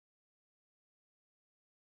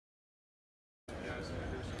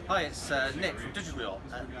Hi, it's Nick from Digital Yacht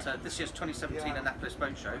at this year's 2017 Annapolis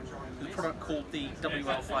Boat Show with a product called the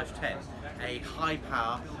WL510, a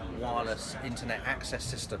high-power wireless internet access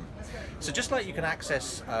system. So just like you can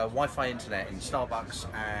access Wi-Fi internet in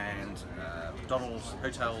Starbucks and McDonald's,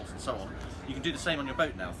 hotels and so on, you can do the same on your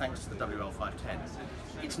boat now thanks to the WL510.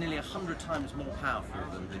 It's nearly 100 times more powerful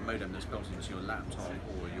than the modem that's built into your laptop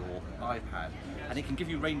or your iPad, and it can give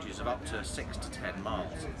you ranges of up to 6 to 10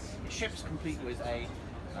 miles. It ships complete with a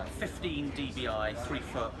 15 dBi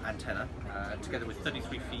 3-foot antenna, together with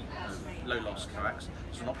 33 feet of low-loss coax.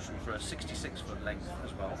 There's an option for a 66-foot length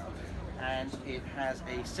as well. And it has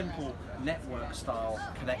a simple network-style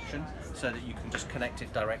connection so that you can just connect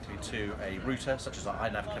it directly to a router, such as an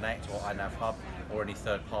iNav Connect or iNav Hub or any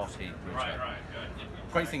third-party router.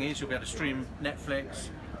 Great thing is you'll be able to stream Netflix,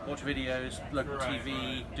 watch videos, local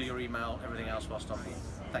TV, do your email, everything else whilst on board.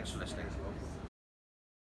 Thanks for listening.